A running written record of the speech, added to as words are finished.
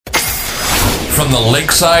from the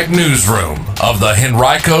Lakeside Newsroom of the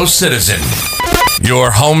Henrico Citizen, your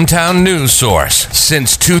hometown news source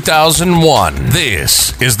since 2001.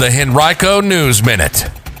 This is the Henrico News Minute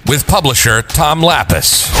with publisher Tom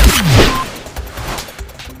Lapis.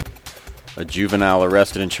 A juvenile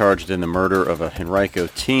arrested and charged in the murder of a Henrico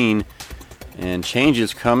teen, and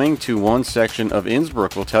changes coming to one section of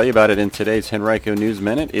Innsbrook. We'll tell you about it in today's Henrico News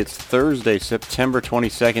Minute. It's Thursday, September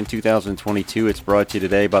 22nd, 2022. It's brought to you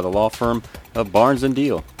today by the law firm of Barnes &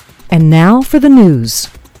 Deal. And now for the news.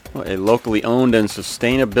 A locally owned and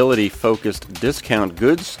sustainability-focused discount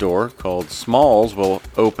goods store called Smalls will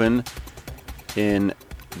open in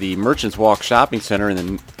the Merchants Walk Shopping Center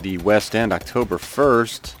in the West End October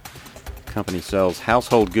 1st. The company sells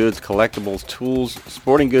household goods, collectibles, tools,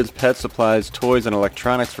 sporting goods, pet supplies, toys, and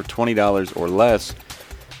electronics for $20 or less.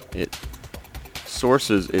 It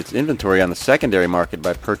sources its inventory on the secondary market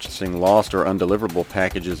by purchasing lost or undeliverable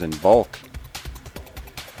packages in bulk.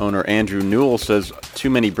 Owner Andrew Newell says too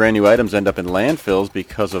many brand new items end up in landfills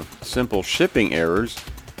because of simple shipping errors,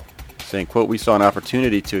 saying, quote, "We saw an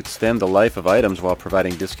opportunity to extend the life of items while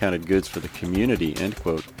providing discounted goods for the community," end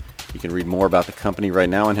quote. You can read more about the company right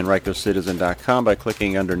now on henricocitizen.com by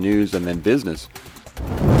clicking under News and then Business.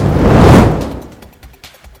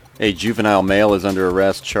 A juvenile male is under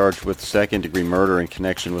arrest charged with second-degree murder in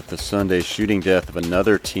connection with the Sunday shooting death of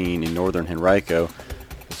another teen in northern Henrico.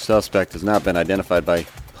 The suspect has not been identified by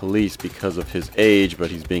police because of his age, but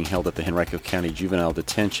he's being held at the Henrico County Juvenile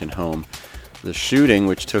Detention Home. The shooting,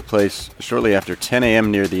 which took place shortly after 10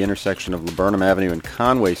 a.m. near the intersection of Laburnum Avenue and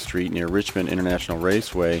Conway Street near Richmond International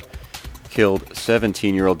Raceway, killed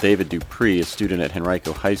 17-year-old David Dupree, a student at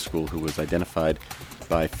Henrico High School who was identified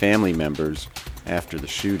by family members after the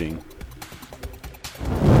shooting.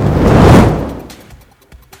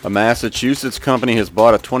 A Massachusetts company has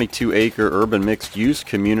bought a 22-acre urban mixed-use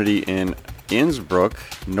community in Innsbrook.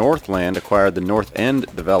 Northland acquired the North End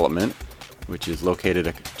development, which is located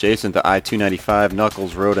adjacent to I-295,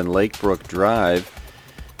 Knuckles Road, and Lakebrook Drive.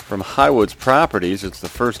 From Highwoods Properties, it's the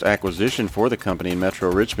first acquisition for the company in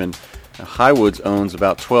Metro Richmond. Now, Highwoods owns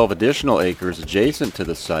about 12 additional acres adjacent to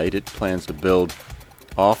the site. It plans to build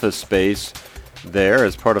office space there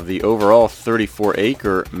as part of the overall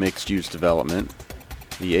 34-acre mixed-use development.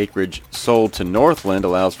 The acreage sold to Northland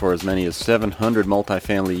allows for as many as 700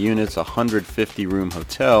 multifamily units, a 150-room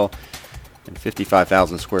hotel, and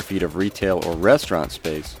 55,000 square feet of retail or restaurant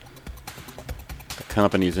space. The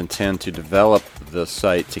companies intend to develop the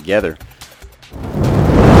site together.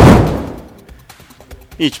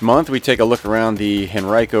 Each month we take a look around the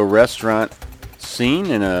Henrico restaurant scene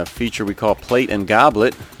in a feature we call Plate and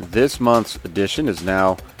Goblet. This month's edition is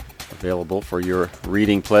now available for your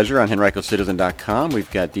reading pleasure on henricocitizen.com.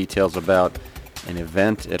 We've got details about an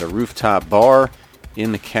event at a rooftop bar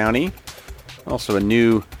in the county. Also a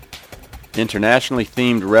new internationally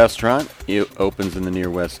themed restaurant. It opens in the near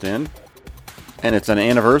West End. And it's an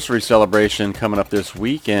anniversary celebration coming up this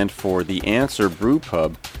weekend for the Answer Brew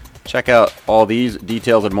Pub. Check out all these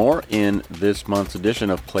details and more in this month's edition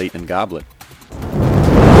of Plate and Goblet.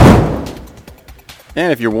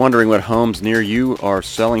 And if you're wondering what homes near you are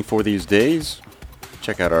selling for these days,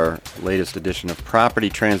 check out our latest edition of Property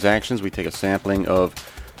Transactions. We take a sampling of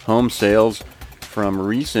home sales from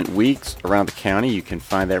recent weeks around the county. You can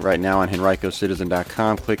find that right now on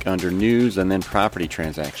henricocitizen.com. Click under News and then Property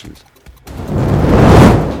Transactions.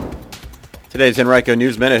 Today's Henrico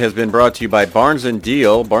News Minute has been brought to you by Barnes &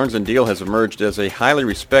 Deal. Barnes & Deal has emerged as a highly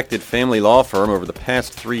respected family law firm over the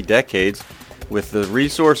past 3 decades with the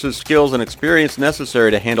resources, skills, and experience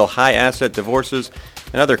necessary to handle high-asset divorces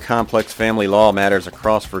and other complex family law matters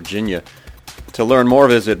across Virginia. To learn more,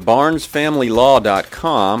 visit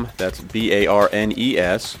barnesfamilylaw.com, that's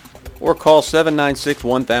B-A-R-N-E-S, or call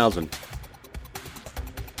 796-1000.